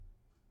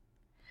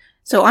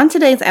So on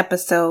today's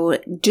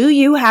episode, do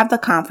you have the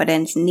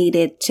confidence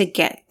needed to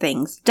get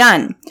things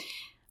done?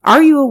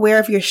 Are you aware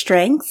of your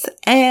strengths?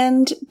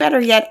 And better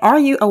yet, are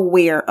you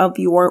aware of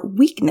your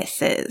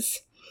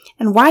weaknesses?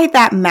 And why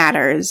that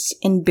matters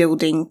in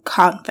building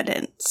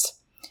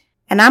confidence.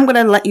 And I'm going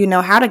to let you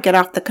know how to get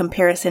off the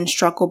comparison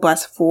struggle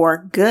bus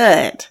for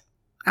good.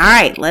 All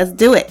right, let's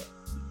do it.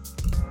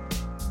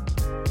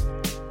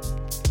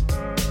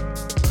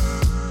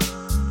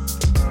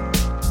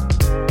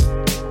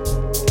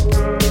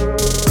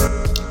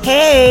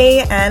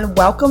 Hey, and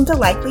welcome to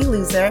Likely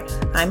Loser.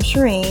 I'm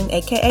Shireen,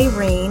 aka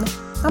Reen.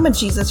 I'm a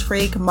Jesus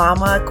freak,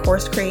 mama,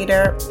 course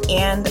creator,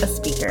 and a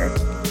speaker.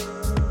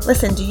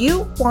 Listen, do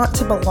you want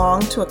to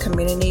belong to a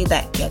community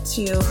that gets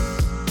you?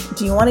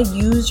 Do you want to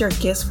use your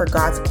gifts for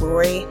God's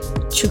glory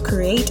to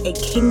create a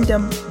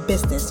kingdom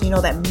business?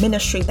 That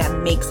ministry that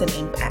makes an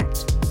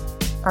impact.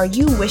 Are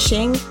you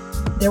wishing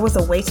there was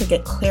a way to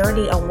get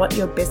clarity on what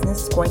your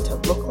business is going to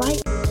look like?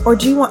 Or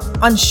do you want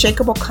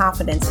unshakable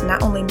confidence to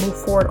not only move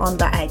forward on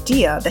the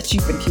idea that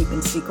you've been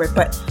keeping secret,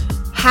 but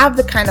have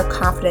the kind of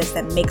confidence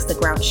that makes the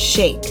ground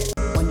shake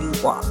when you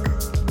walk?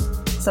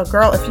 So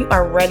girl, if you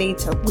are ready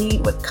to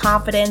lead with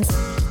confidence,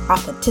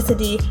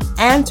 authenticity,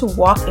 and to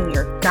walk in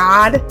your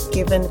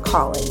God-given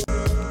calling,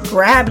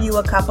 grab you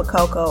a cup of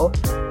cocoa,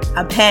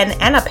 a pen,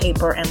 and a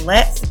paper, and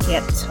let's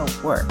get to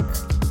work.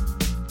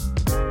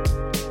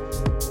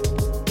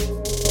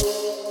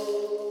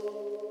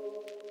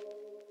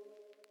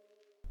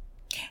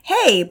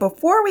 Hey,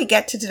 before we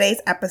get to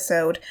today's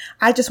episode,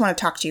 I just want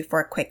to talk to you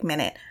for a quick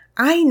minute.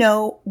 I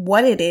know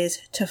what it is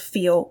to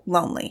feel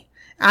lonely.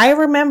 I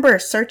remember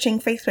searching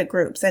Facebook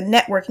groups and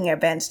networking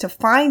events to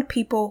find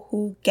people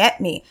who get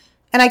me,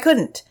 and I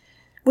couldn't,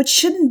 which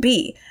shouldn't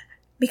be,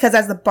 because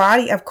as the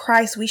body of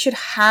Christ, we should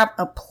have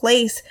a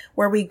place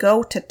where we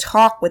go to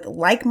talk with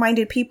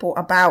like-minded people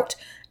about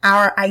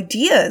our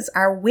ideas,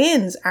 our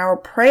wins, our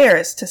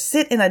prayers, to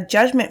sit in a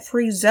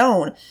judgment-free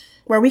zone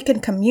where we can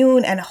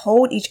commune and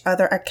hold each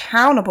other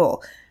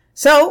accountable.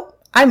 So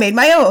I made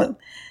my own.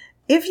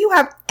 If you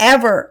have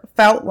ever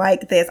felt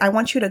like this, I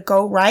want you to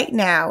go right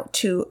now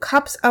to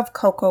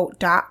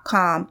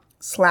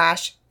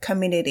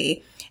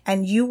cupsofcocoa.com/community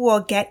and you will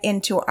get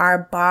into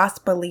our Boss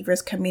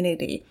Believers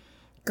community.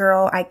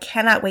 Girl, I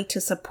cannot wait to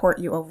support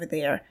you over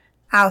there.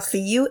 I'll see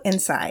you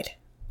inside.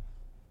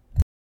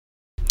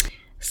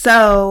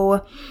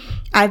 So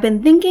I've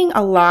been thinking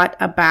a lot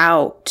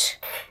about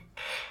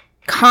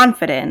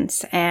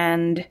confidence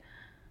and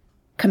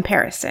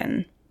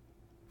comparison.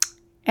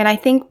 And I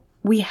think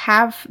we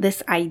have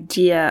this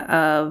idea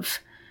of,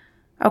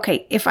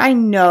 okay, if I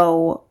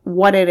know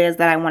what it is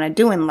that I want to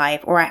do in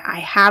life, or I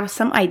have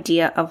some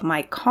idea of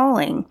my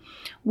calling,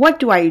 what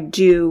do I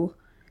do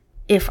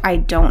if I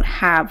don't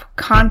have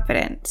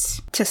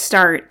confidence to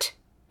start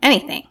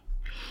anything?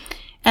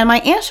 And my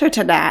answer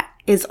to that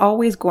is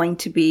always going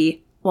to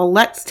be, well,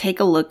 let's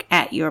take a look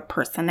at your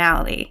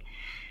personality.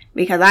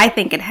 Because I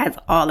think it has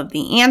all of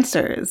the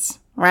answers,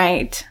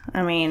 right?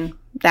 I mean,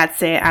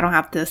 that's it. I don't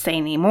have to say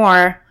any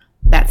more.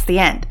 That's the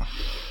end.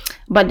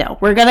 But no,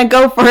 we're going to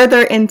go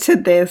further into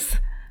this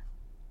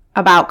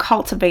about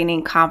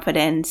cultivating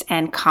confidence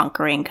and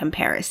conquering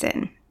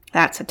comparison.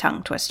 That's a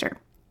tongue twister.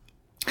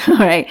 All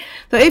right.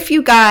 So if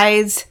you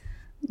guys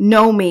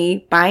know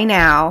me by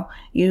now,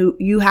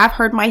 you have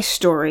heard my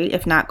story.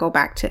 If not, go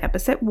back to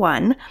episode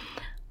 1.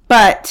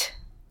 But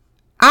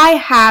I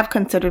have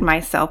considered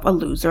myself a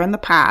loser in the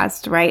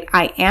past, right?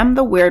 I am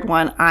the weird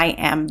one. I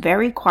am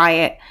very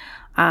quiet.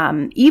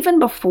 Even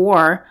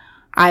before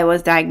I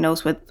was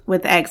diagnosed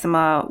with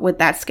eczema, with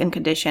that skin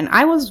condition,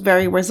 I was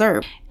very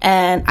reserved.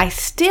 And I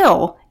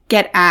still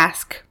get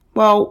asked,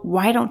 well,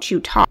 why don't you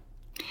talk?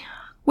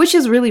 Which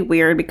is really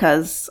weird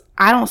because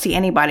I don't see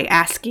anybody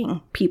asking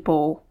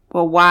people,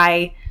 well,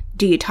 why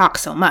do you talk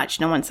so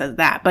much? No one says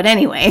that. But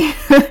anyway,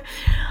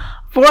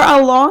 for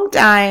a long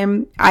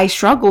time, I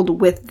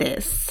struggled with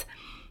this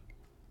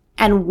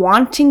and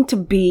wanting to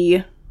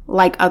be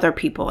like other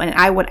people. And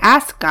I would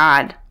ask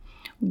God,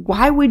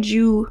 why would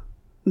you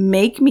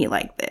make me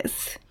like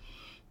this?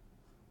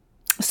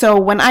 So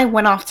when I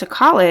went off to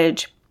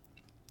college,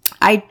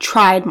 I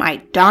tried my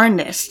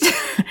darndest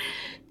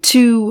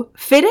to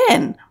fit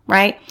in,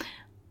 right?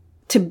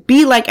 To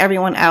be like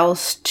everyone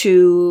else,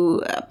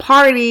 to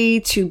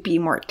party, to be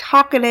more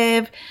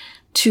talkative,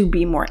 to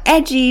be more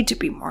edgy, to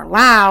be more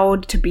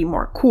loud, to be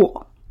more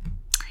cool.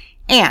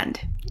 And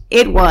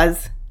it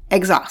was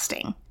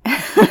exhausting.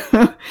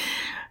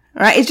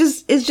 Right?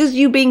 It's just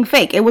you being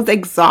fake. It was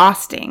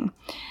exhausting.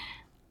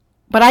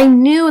 But I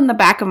knew in the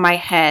back of my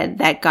head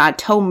that God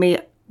told me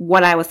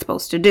what I was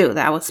supposed to do,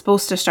 that I was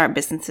supposed to start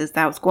businesses,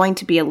 that I was going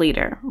to be a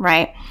leader,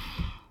 right?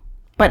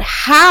 But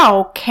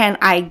how can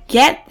I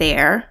get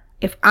there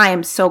if I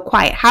am so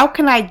quiet? How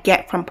can I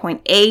get from point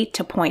A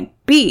to point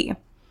B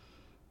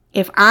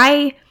if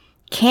I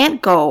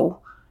can't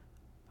go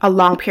a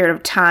long period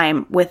of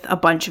time with a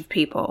bunch of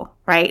people,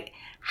 right?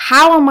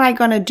 How am I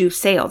going to do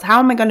sales? How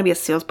am I going to be a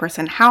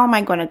salesperson? How am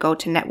I going to go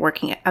to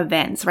networking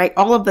events, right?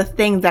 All of the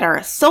things that are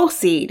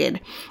associated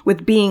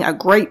with being a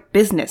great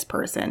business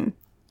person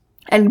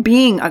and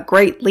being a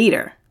great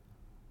leader.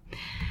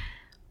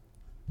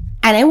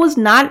 And it was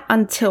not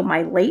until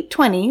my late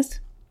 20s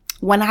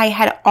when I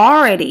had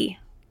already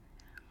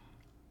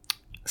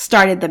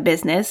started the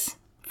business,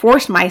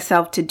 forced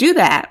myself to do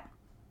that.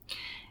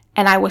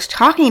 And I was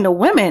talking to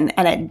women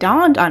and it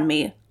dawned on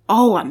me,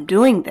 oh, I'm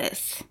doing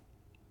this.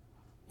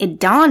 It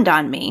dawned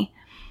on me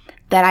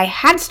that I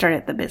had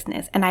started the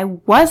business and I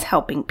was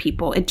helping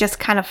people. It just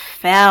kind of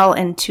fell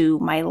into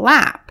my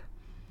lap,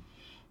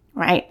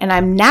 right? And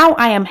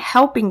I am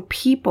helping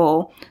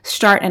people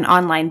start an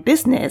online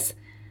business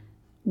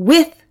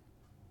with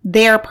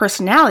their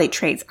personality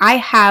traits. I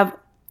have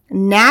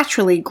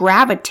naturally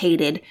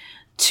gravitated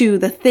to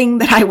the thing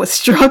that I was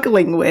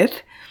struggling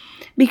with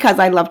because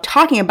I love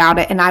talking about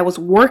it and I was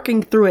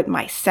working through it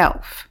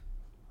myself.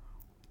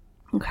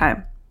 Okay.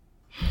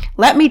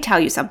 Let me tell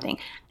you something.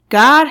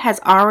 God has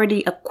already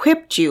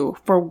equipped you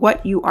for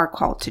what you are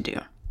called to do.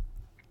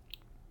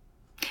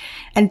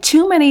 And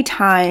too many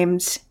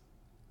times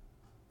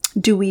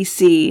do we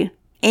see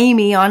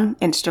Amy on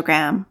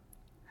Instagram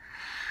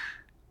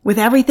with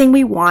everything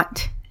we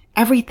want,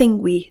 everything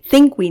we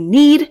think we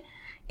need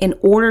in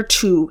order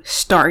to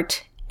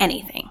start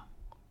anything.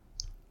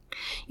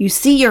 You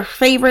see your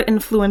favorite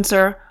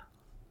influencer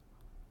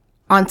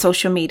on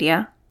social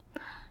media,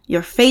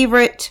 your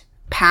favorite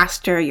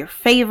pastor, your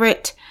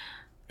favorite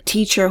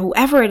teacher,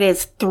 whoever it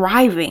is,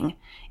 thriving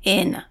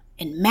in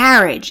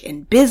marriage,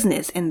 in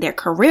business, in their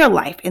career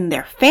life, in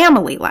their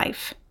family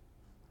life.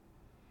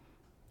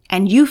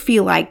 And you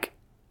feel like,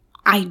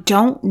 I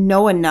don't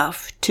know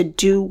enough to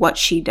do what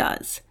she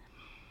does.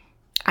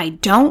 I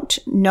don't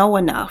know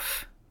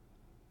enough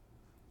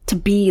to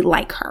be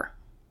like her.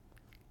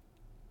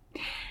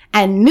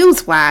 And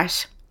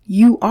newsflash,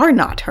 you are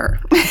not her.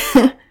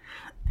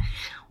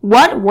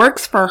 What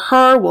works for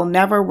her will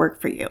never work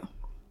for you.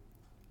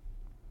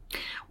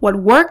 What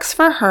works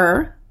for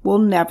her will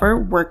never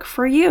work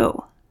for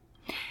you.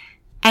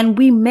 And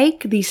we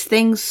make these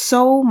things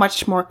so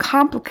much more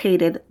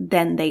complicated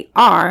than they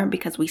are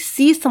because we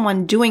see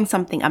someone doing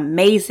something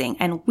amazing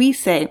and we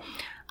say,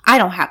 I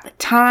don't have the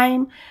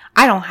time,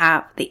 I don't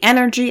have the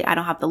energy, I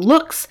don't have the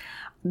looks,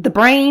 the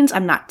brains,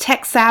 I'm not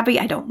tech savvy,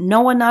 I don't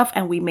know enough,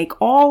 and we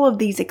make all of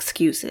these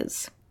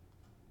excuses.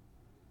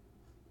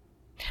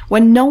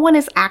 When no one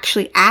is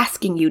actually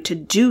asking you to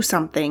do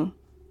something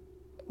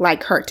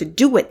like her, to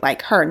do it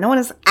like her. No one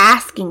is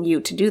asking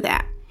you to do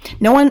that.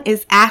 No one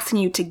is asking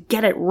you to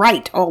get it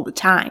right all the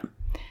time.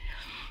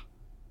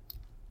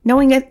 No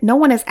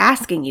one is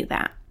asking you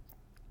that.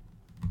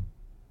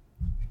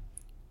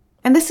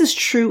 And this is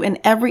true in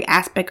every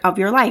aspect of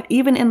your life,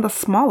 even in the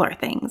smaller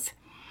things.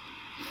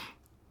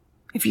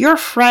 If your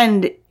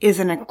friend is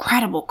an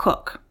incredible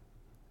cook,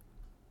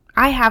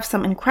 I have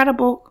some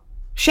incredible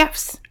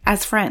chefs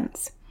as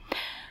friends.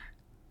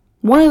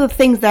 One of the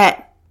things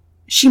that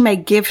she may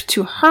give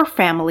to her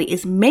family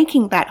is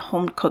making that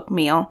home cooked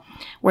meal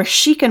where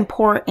she can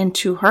pour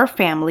into her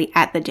family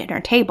at the dinner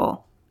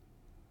table.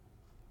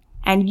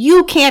 And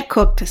you can't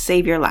cook to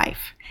save your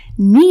life.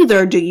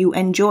 Neither do you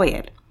enjoy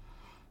it.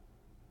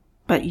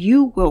 But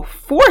you will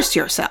force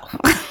yourself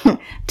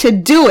to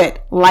do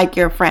it like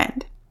your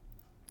friend.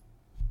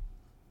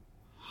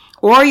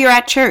 Or you're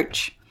at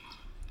church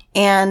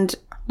and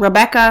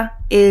Rebecca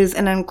is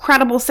an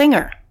incredible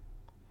singer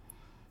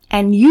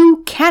and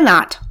you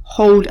cannot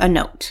hold a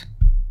note.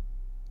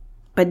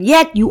 But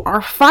yet you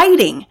are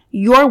fighting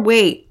your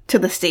way to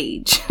the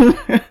stage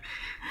to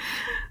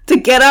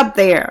get up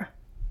there.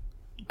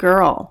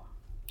 Girl,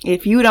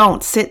 if you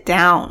don't sit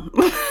down,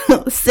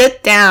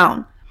 sit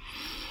down.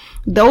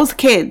 Those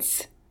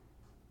kids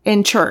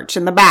in church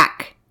in the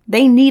back,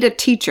 they need a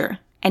teacher.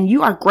 And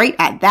you are great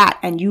at that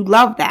and you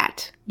love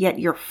that. Yet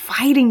you're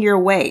fighting your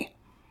way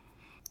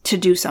to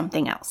do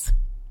something else.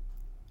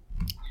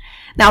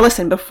 Now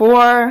listen,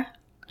 before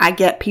I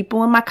get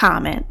people in my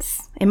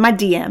comments, in my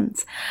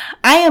DMs,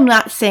 I am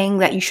not saying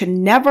that you should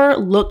never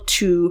look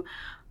to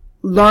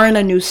learn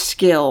a new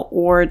skill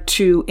or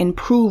to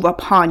improve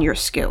upon your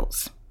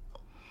skills.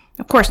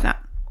 Of course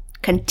not.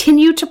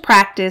 Continue to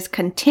practice,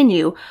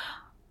 continue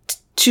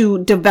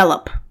to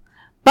develop.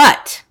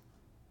 But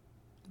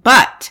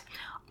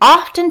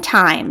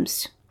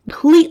oftentimes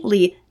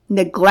completely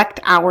neglect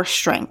our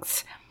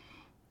strengths.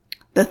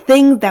 The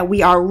things that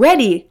we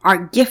already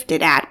are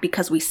gifted at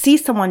because we see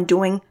someone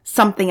doing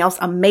something else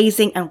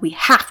amazing and we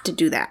have to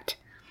do that.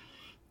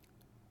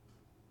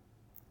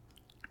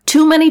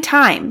 Too many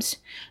times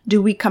do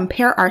we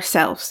compare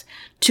ourselves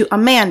to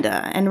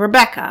Amanda and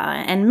Rebecca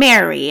and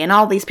Mary and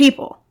all these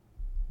people.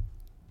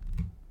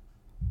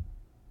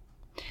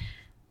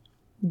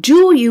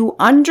 Do you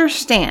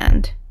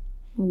understand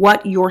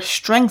what your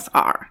strengths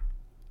are?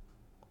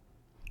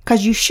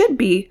 Because you should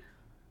be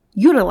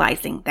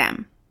utilizing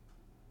them.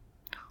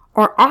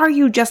 Or are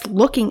you just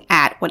looking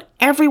at what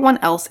everyone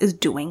else is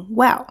doing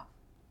well?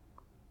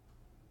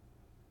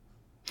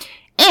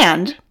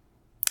 And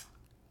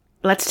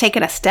let's take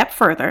it a step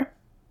further.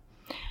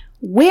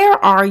 Where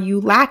are you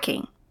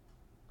lacking?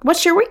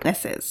 What's your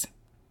weaknesses?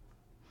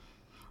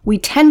 We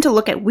tend to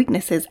look at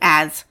weaknesses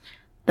as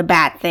the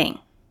bad thing.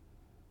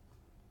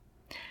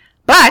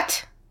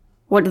 But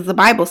what does the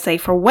Bible say?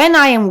 For when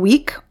I am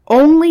weak,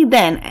 only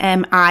then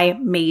am I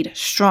made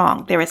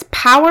strong. There is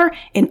power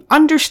in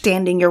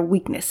understanding your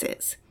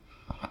weaknesses.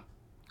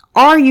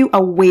 Are you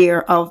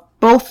aware of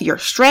both your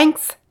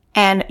strengths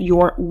and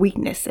your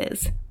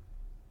weaknesses?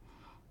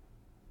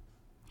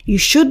 You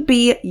should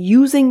be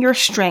using your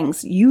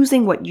strengths,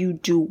 using what you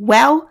do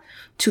well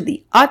to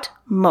the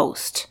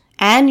utmost,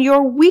 and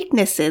your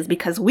weaknesses,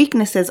 because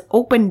weaknesses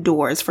open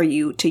doors for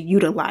you to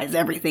utilize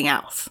everything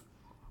else.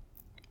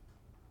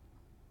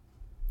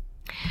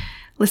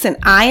 Listen,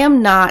 I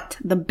am not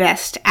the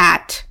best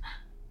at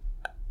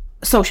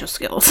social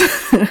skills.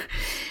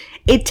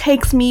 It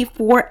takes me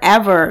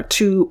forever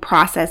to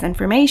process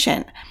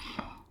information.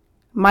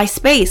 My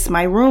space,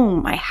 my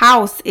room, my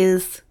house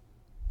is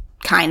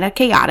kind of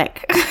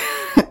chaotic.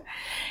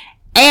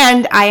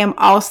 And I am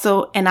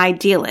also an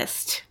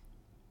idealist.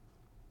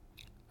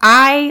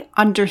 I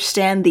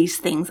understand these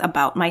things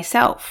about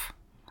myself.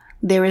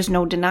 There is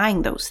no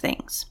denying those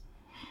things.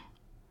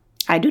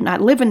 I do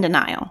not live in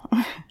denial.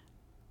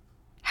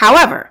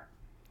 However,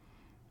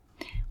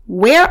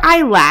 where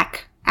I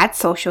lack at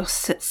social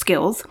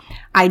skills,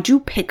 I do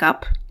pick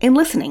up in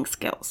listening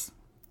skills,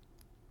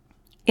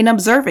 in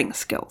observing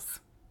skills.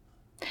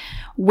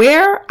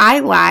 Where I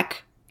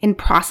lack in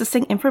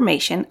processing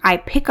information, I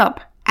pick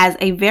up as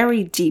a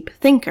very deep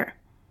thinker.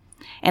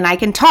 And I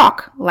can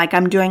talk like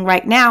I'm doing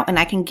right now, and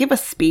I can give a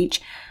speech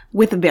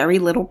with very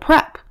little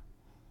prep.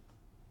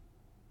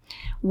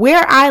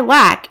 Where I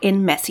lack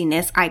in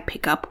messiness, I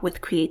pick up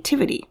with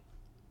creativity.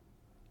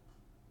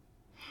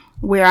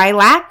 Where I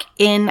lack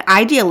in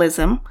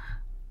idealism,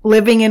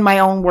 living in my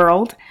own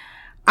world,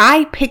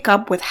 I pick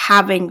up with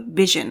having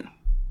vision,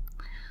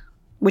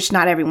 which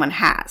not everyone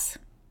has.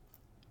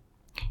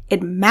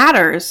 It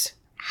matters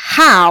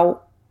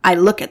how I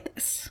look at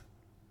this.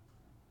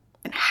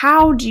 And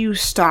how do you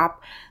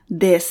stop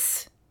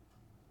this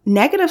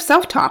negative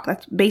self-talk?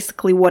 That's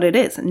basically what it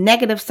is,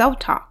 negative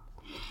self-talk.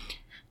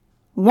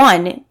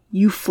 One,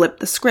 you flip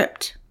the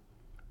script.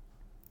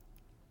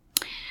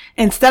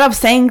 Instead of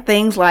saying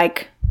things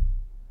like,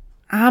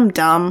 I'm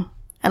dumb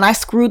and I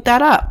screwed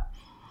that up,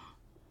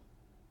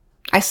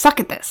 I suck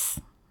at this.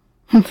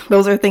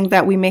 Those are things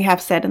that we may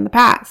have said in the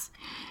past.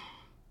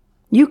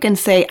 You can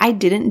say, I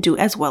didn't do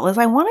as well as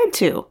I wanted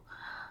to.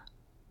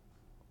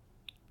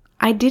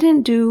 I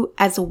didn't do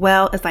as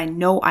well as I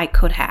know I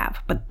could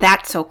have, but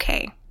that's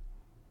okay.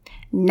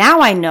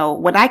 Now I know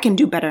what I can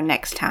do better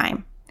next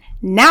time.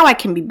 Now I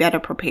can be better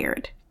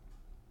prepared.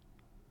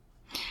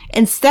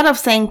 Instead of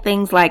saying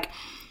things like,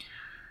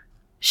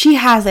 she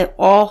has it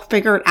all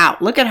figured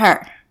out. Look at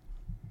her.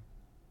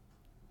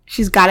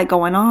 She's got it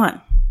going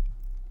on.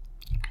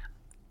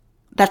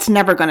 That's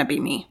never going to be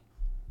me.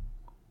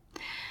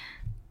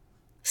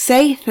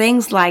 Say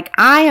things like,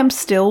 I am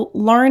still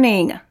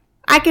learning.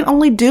 I can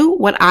only do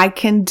what I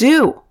can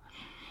do.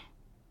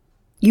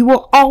 You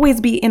will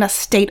always be in a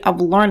state of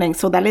learning,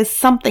 so that is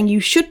something you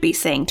should be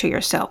saying to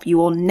yourself. You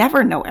will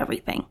never know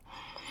everything.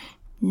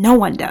 No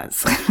one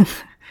does.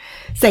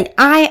 Say,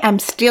 I am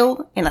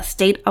still in a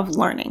state of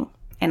learning,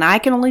 and I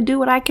can only do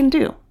what I can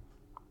do.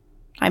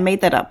 I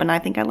made that up, and I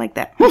think I like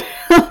that.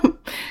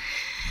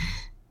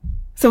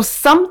 So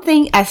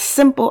something as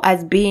simple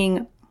as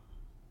being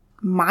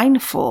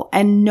mindful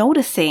and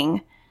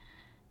noticing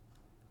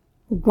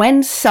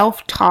when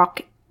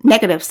self-talk,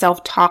 negative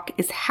self-talk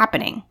is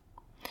happening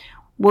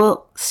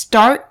will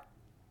start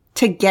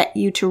to get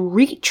you to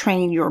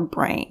retrain your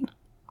brain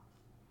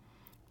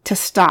to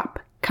stop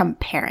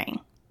comparing.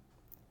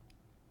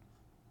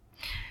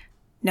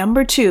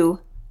 Number 2,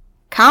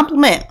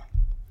 compliment.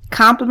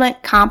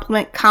 Compliment,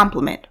 compliment,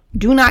 compliment.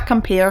 Do not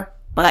compare,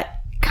 but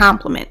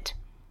compliment.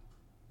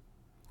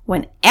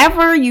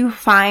 Whenever you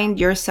find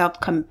yourself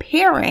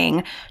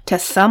comparing to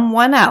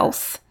someone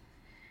else,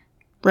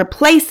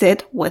 replace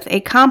it with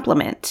a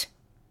compliment.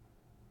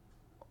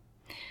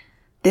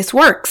 This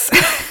works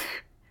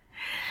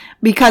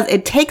because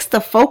it takes the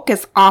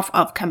focus off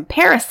of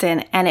comparison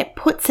and it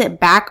puts it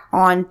back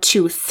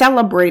onto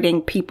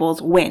celebrating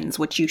people's wins,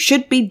 which you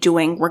should be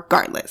doing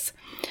regardless.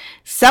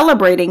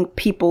 Celebrating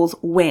people's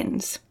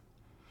wins.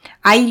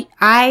 I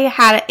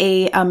had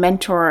a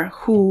mentor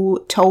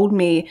who told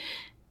me,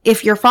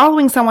 if you're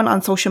following someone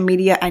on social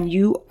media and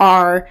you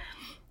are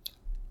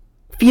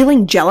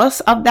feeling jealous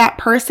of that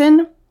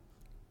person,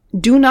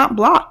 do not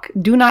block,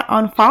 do not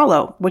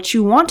unfollow. What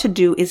you want to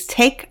do is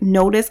take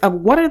notice of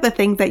what are the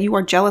things that you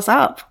are jealous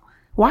of.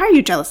 Why are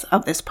you jealous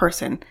of this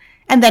person?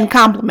 And then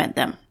compliment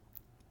them.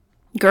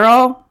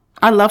 Girl,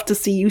 I love to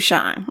see you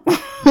shine.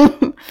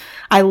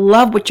 I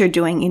love what you're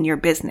doing in your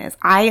business.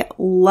 I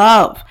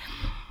love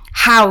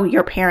how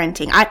you're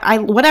parenting. I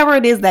whatever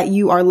it is that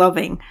you are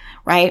loving,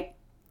 right?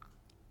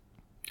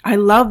 I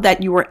love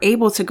that you were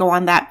able to go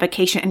on that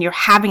vacation and you're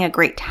having a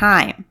great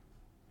time.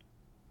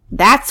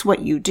 That's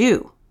what you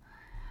do.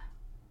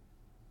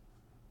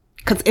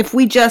 Because if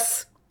we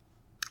just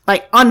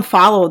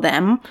unfollow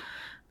them,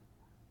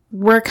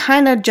 we're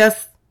kind of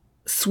just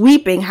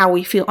sweeping how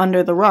we feel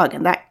under the rug,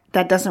 and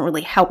that doesn't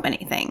really help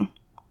anything.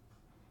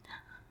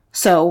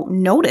 So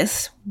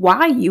notice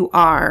why you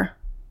are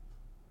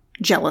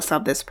jealous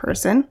of this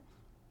person.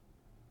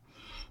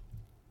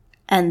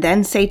 And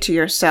then say to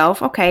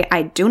yourself, okay,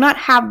 I do not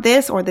have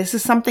this, or this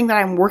is something that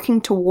I'm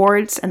working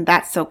towards, and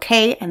that's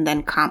okay. And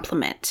then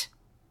compliment.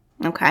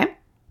 Okay.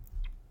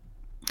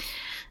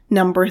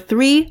 Number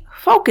 3,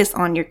 focus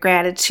on your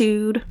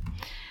gratitude.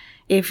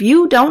 If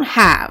you don't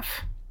have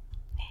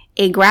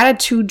a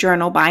gratitude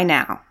journal by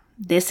now,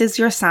 this is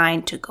your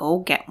sign to go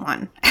get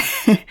one.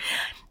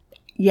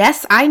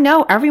 Yes, I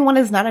know everyone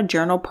is not a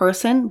journal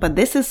person, but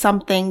this is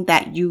something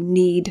that you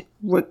need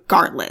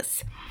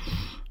regardless,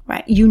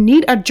 right? You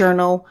need a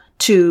journal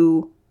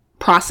to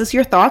process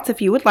your thoughts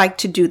if you would like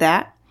to do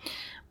that,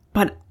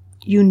 but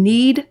you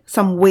need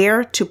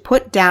somewhere to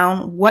put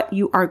down what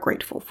you are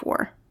grateful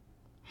for.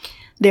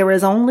 There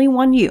is only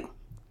one you,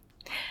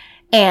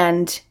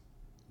 and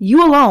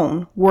you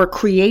alone were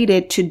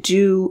created to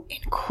do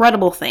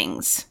incredible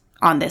things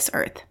on this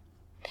earth.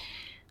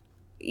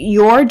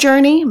 Your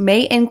journey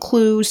may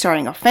include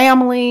starting a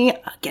family,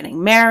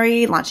 getting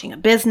married, launching a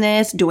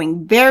business,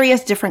 doing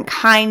various different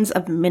kinds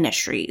of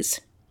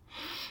ministries.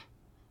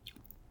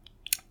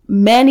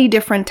 Many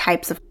different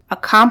types of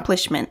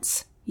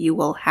accomplishments you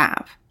will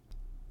have.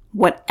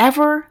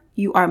 Whatever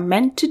you are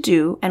meant to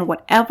do and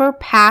whatever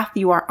path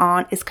you are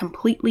on is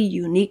completely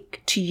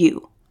unique to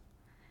you.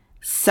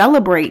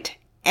 Celebrate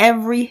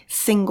every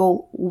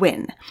single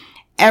win,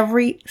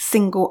 every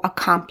single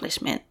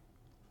accomplishment.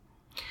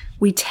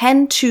 We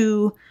tend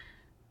to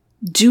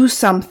do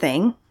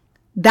something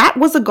that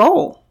was a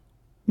goal,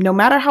 no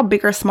matter how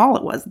big or small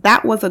it was.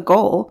 That was a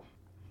goal.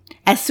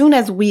 As soon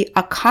as we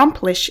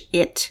accomplish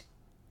it,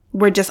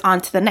 we're just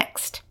on to the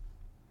next.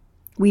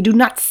 We do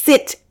not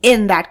sit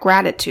in that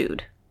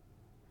gratitude.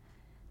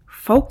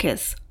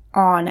 Focus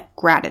on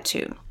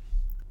gratitude.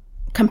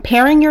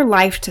 Comparing your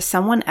life to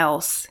someone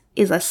else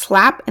is a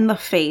slap in the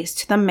face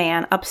to the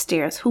man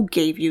upstairs who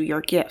gave you your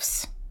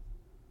gifts.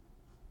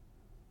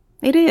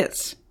 It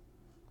is.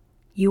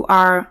 You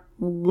are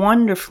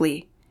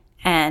wonderfully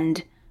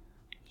and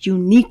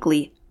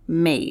uniquely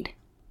made.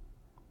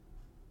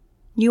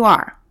 You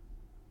are.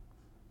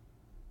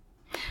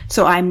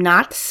 So I'm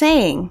not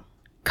saying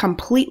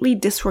completely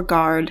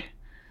disregard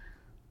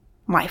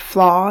my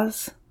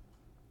flaws.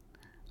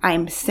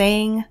 I'm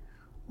saying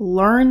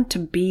learn to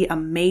be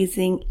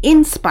amazing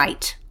in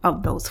spite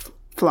of those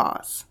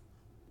flaws.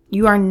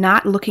 You are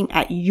not looking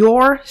at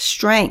your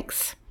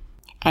strengths,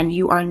 and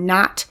you are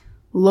not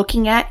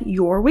looking at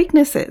your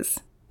weaknesses.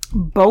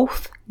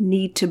 Both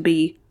need to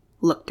be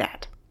looked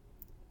at.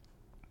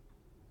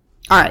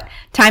 All right,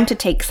 time to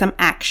take some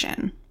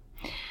action.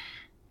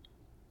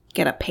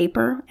 Get a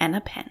paper and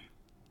a pen.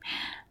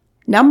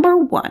 Number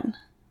 1,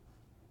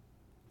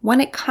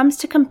 when it comes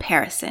to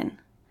comparison,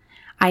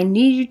 I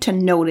need you to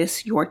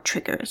notice your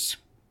triggers.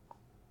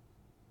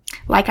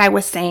 Like I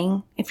was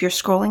saying, if you're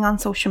scrolling on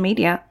social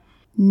media,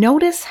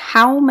 notice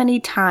how many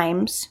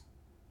times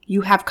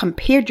you have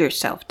compared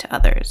yourself to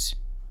others,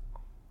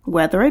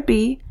 whether it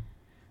be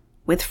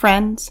with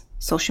friends,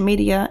 social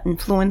media,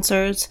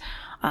 influencers,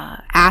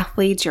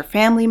 athletes, your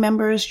family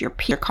members, your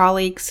peer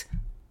colleagues,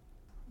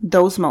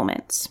 those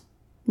moments,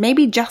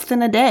 maybe just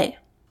in a day.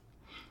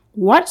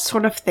 What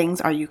sort of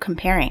things are you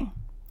comparing?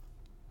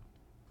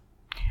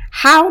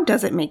 How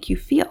does it make you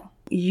feel?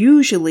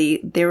 Usually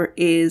there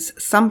is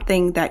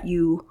something that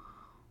you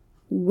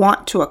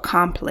want to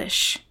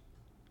accomplish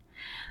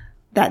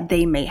that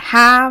they may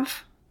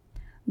have,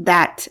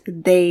 that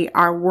they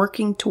are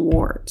working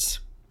towards.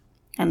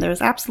 And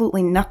there's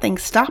absolutely nothing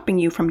stopping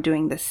you from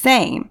doing the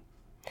same.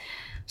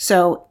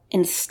 So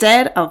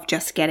instead of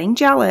just getting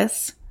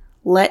jealous,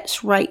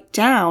 let's write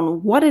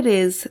down what it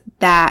is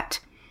that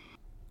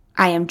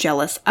I am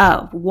jealous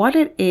of, what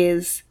it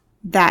is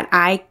that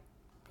I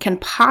can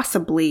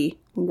possibly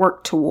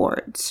work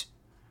towards.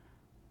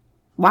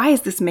 Why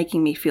is this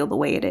making me feel the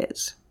way it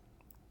is?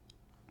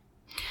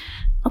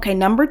 Okay,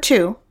 number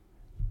 2,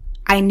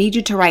 I need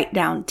you to write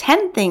down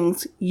 10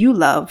 things you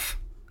love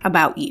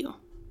about you.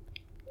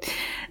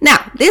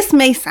 Now, this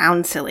may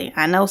sound silly.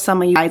 I know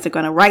some of you guys are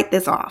going to write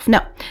this off.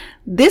 No,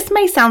 this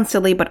may sound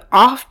silly, but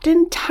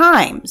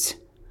oftentimes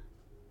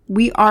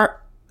we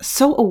are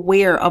so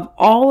aware of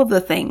all of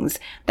the things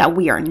that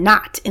we are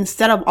not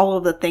instead of all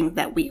of the things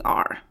that we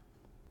are.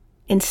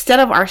 Instead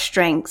of our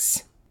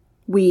strengths,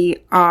 we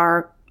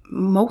are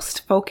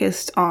most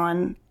focused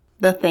on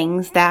the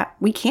things that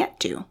we can't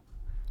do.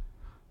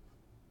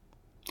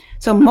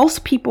 So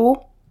most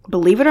people,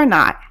 believe it or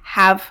not,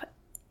 have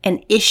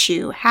an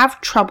issue,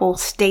 have trouble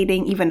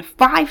stating even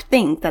 5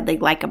 things that they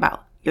like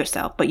about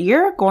yourself. But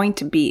you're going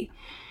to be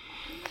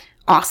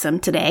awesome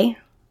today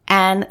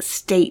and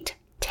state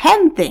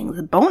 10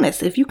 things.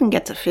 Bonus if you can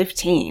get to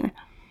 15.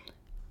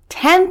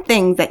 10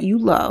 things that you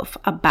love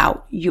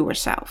about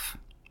yourself.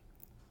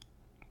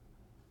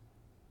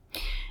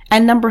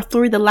 And number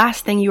 3, the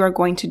last thing you are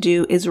going to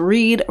do is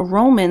read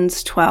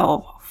Romans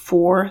 12,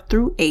 4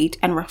 through 8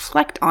 and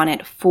reflect on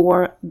it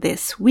for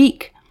this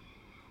week.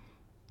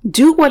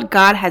 Do what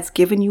God has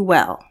given you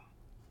well.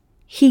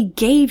 He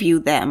gave you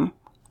them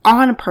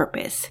on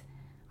purpose,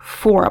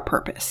 for a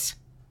purpose.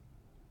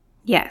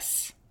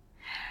 Yes,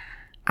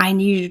 I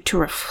need you to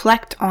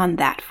reflect on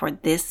that for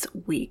this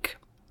week,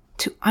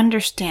 to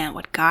understand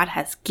what God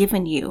has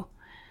given you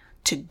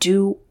to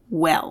do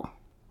well.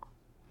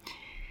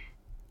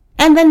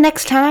 And then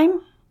next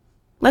time,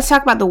 let's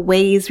talk about the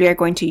ways we are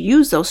going to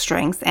use those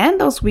strengths and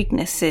those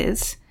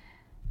weaknesses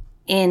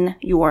in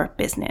your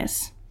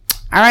business.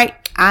 All right,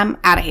 I'm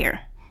out of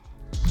here.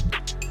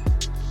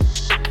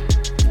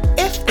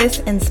 If this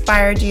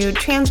inspired you,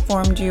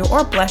 transformed you,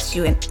 or blessed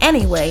you in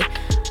any way,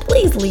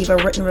 please leave a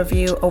written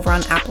review over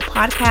on Apple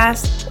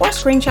Podcasts or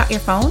screenshot your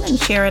phone and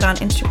share it on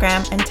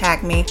Instagram and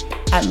tag me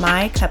at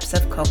My Cups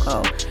of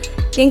Cocoa.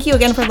 Thank you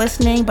again for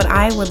listening, but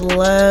I would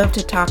love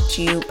to talk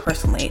to you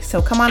personally.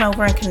 So come on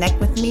over and connect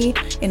with me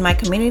in my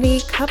community,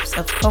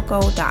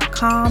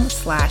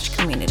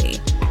 cupsofcocoa.com/community.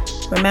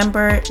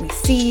 Remember, we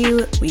see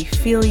you, we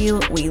feel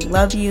you, we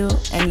love you,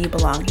 and you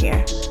belong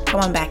here. Come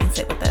on back and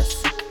sit with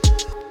us.